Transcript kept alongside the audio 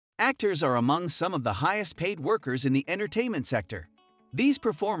Actors are among some of the highest-paid workers in the entertainment sector. These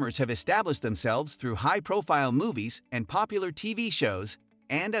performers have established themselves through high-profile movies and popular TV shows,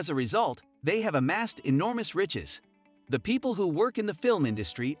 and as a result, they have amassed enormous riches. The people who work in the film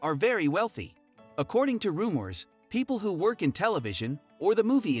industry are very wealthy. According to rumors, people who work in television or the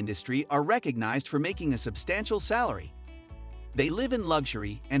movie industry are recognized for making a substantial salary. They live in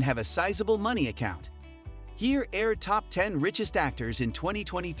luxury and have a sizable money account. Here are top 10 richest actors in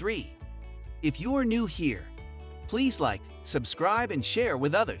 2023. If you are new here, please like, subscribe, and share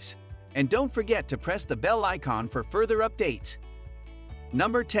with others. And don't forget to press the bell icon for further updates.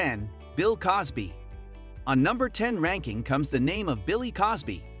 Number 10. Bill Cosby. On number 10 ranking comes the name of Billy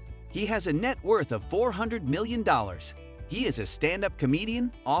Cosby. He has a net worth of $400 million. He is a stand-up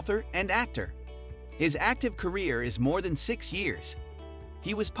comedian, author, and actor. His active career is more than 6 years.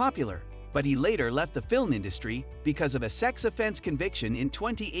 He was popular, but he later left the film industry because of a sex offense conviction in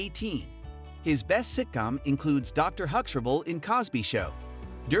 2018. His best sitcom includes Dr. Huxtable in Cosby Show.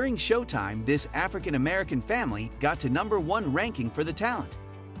 During Showtime, this African-American family got to number 1 ranking for the talent.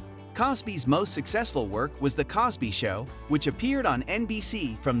 Cosby's most successful work was The Cosby Show, which appeared on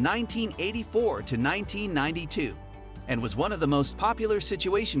NBC from 1984 to 1992, and was one of the most popular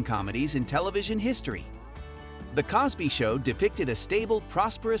situation comedies in television history. The Cosby Show depicted a stable,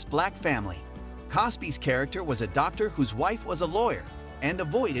 prosperous black family. Cosby's character was a doctor whose wife was a lawyer and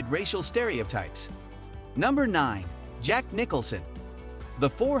avoided racial stereotypes. Number 9. Jack Nicholson. The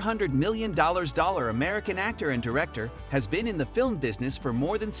 $400 million American actor and director has been in the film business for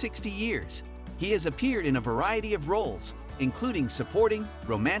more than 60 years. He has appeared in a variety of roles, including supporting,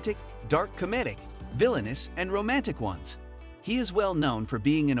 romantic, dark comedic, villainous, and romantic ones. He is well known for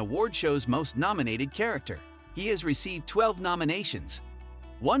being an award show's most nominated character. He has received 12 nominations.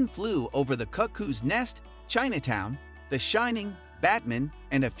 One Flew Over the Cuckoo's Nest, Chinatown, The Shining, Batman,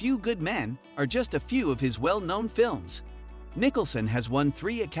 and A Few Good Men are just a few of his well-known films. Nicholson has won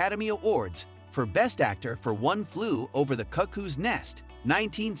 3 Academy Awards for Best Actor for One Flew Over the Cuckoo's Nest,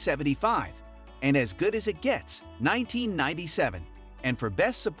 1975, and As Good as It Gets, 1997, and for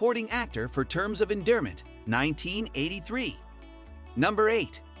Best Supporting Actor for Terms of Endearment, 1983. Number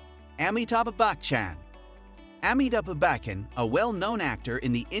 8. Amitabh Bachchan. Amitabh Bachchan, a well-known actor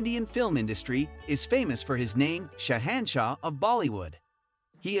in the Indian film industry, is famous for his name Shahanshah of Bollywood.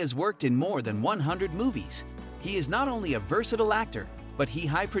 He has worked in more than 100 movies. He is not only a versatile actor, but he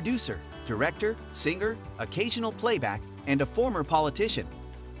high producer, director, singer, occasional playback, and a former politician.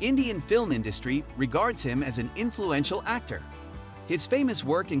 Indian film industry regards him as an influential actor. His famous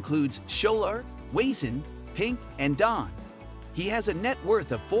work includes Sholar, Waisin, Pink, and Dawn. He has a net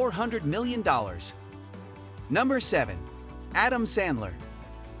worth of $400 million. Number 7. Adam Sandler.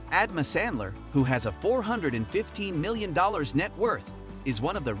 Adam Sandler, who has a $415 million net worth, is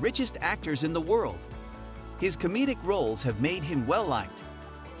one of the richest actors in the world. His comedic roles have made him well-liked.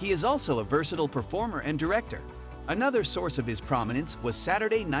 He is also a versatile performer and director. Another source of his prominence was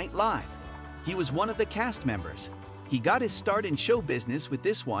Saturday Night Live. He was one of the cast members. He got his start in show business with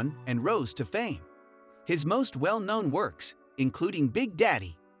this one and rose to fame. His most well-known works, including Big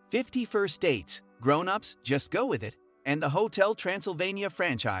Daddy, 50 First Dates, Grown Ups, Just Go With It, and the Hotel Transylvania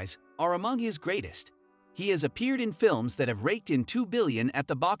franchise, are among his greatest. He has appeared in films that have raked in $2 billion at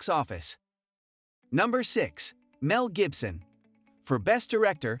the box office. Number 6. Mel Gibson. For Best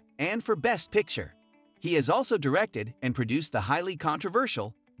Director and for Best Picture. He has also directed and produced the highly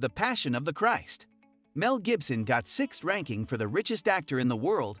controversial The Passion of the Christ. Mel Gibson got 6th ranking for the richest actor in the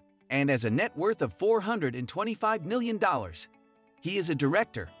world and has a net worth of $425 million. He is a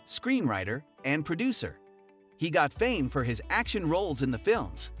director, screenwriter, and producer. He got fame for his action roles in the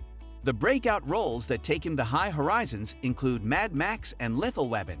films. The breakout roles that take him to high horizons include Mad Max and Lethal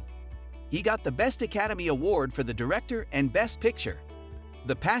Weapon. He got the Best Academy Award for the director and Best Picture.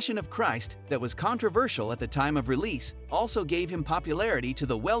 The Passion of Christ, that was controversial at the time of release, also gave him popularity to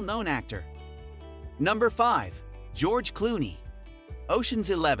the well-known actor. Number 5. George Clooney. Ocean's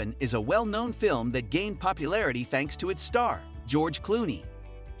 11 is a well-known film that gained popularity thanks to its star, George Clooney.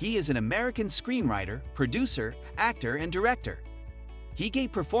 He is an American screenwriter, producer, actor, and director. He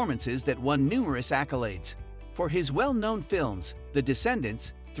gave performances that won numerous accolades. For his well-known films, The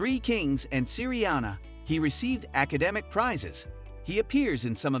Descendants, Three Kings, and Syriana, he received academic prizes. He appears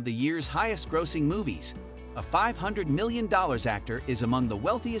in some of the year's highest-grossing movies. A $500 million actor is among the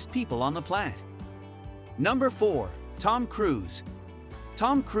wealthiest people on the planet. Number 4. Tom Cruise.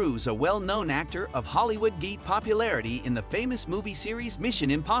 Tom Cruise, a well-known actor of Hollywood, gained popularity in the famous movie series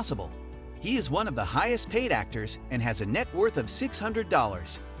Mission Impossible. He is one of the highest-paid actors and has a net worth of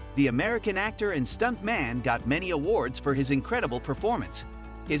 $600. The American actor and stunt man got many awards for his incredible performance.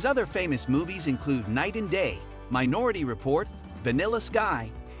 His other famous movies include Night and Day, Minority Report, Vanilla Sky,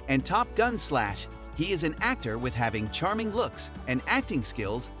 and Top Gun /. He is an actor with having charming looks and acting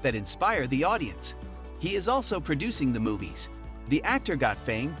skills that inspire the audience. He is also producing the movies. The actor got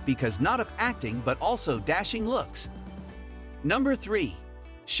fame because not of acting but also dashing looks. Number 3.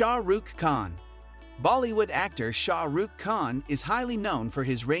 Shah Rukh Khan. Bollywood actor Shah Rukh Khan is highly known for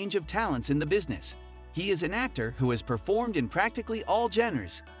his range of talents in the business. He is an actor who has performed in practically all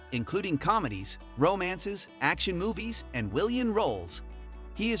genres, including comedies, romances, action movies, and villain roles.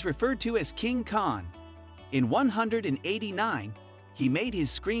 He is referred to as King Khan. In 189, he made his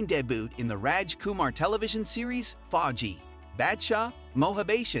screen debut in the Raj Kumar television series Fauji, Badshah,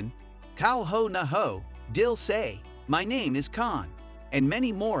 Mohabation, Kal Ho Na Ho, Dil Se, My Name is Khan, and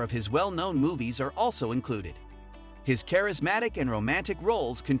many more of his well-known movies are also included. His charismatic and romantic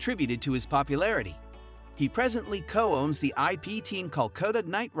roles contributed to his popularity. He presently co-owns the IP team Kolkata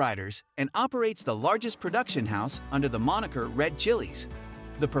Knight Riders and operates the largest production house under the moniker Red Chillies.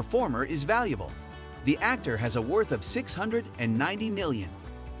 The performer is valuable. The actor has a worth of $690 million.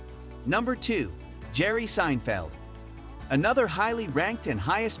 Number 2. Jerry Seinfeld. Another highly ranked and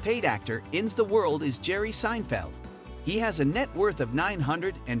highest paid actor in the world is Jerry Seinfeld. He has a net worth of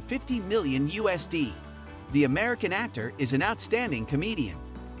 $950 million USD. The American actor is an outstanding comedian.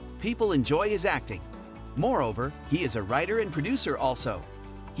 People enjoy his acting. Moreover, he is a writer and producer also.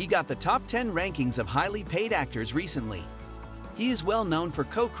 He got the top 10 rankings of highly paid actors recently. He is well known for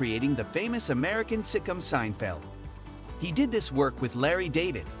co-creating the famous American sitcom Seinfeld. He did this work with Larry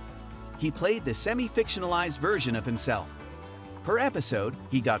David. He played the semi-fictionalized version of himself. Per episode,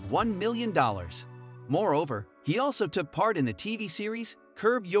 he got $1 million. Moreover, he also took part in the TV series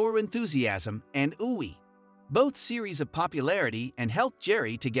Curb Your Enthusiasm and Ooey, both series of popularity and helped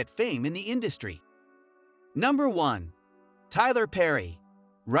Jerry to get fame in the industry. Number 1. Tyler Perry.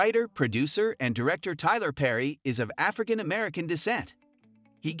 Writer, producer, and director Tyler Perry is of African-American descent.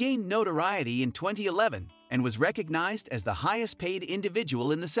 He gained notoriety in 2011 and was recognized as the highest-paid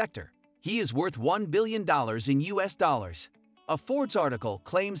individual in the sector. He is worth $1 billion in US dollars. A Forbes article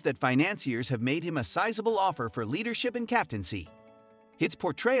claims that financiers have made him a sizable offer for leadership and captaincy. His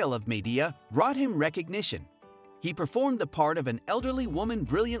portrayal of Medea brought him recognition. He performed the part of an elderly woman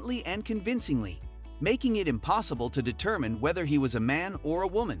brilliantly and convincingly, making it impossible to determine whether he was a man or a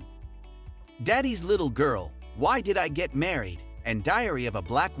woman. Daddy's Little Girl, Why Did I Get Married, and Diary of a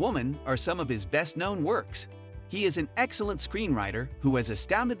Black Woman are some of his best-known works. He is an excellent screenwriter who has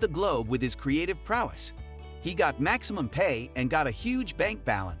astounded the globe with his creative prowess. He got maximum pay and got a huge bank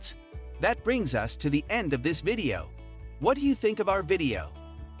balance. That brings us to the end of this video. What do you think of our video?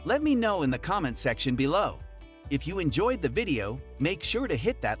 Let me know in the comment section below. If you enjoyed the video, make sure to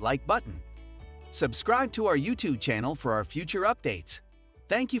hit that like button. Subscribe to our YouTube channel for our future updates.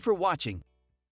 Thank you for watching.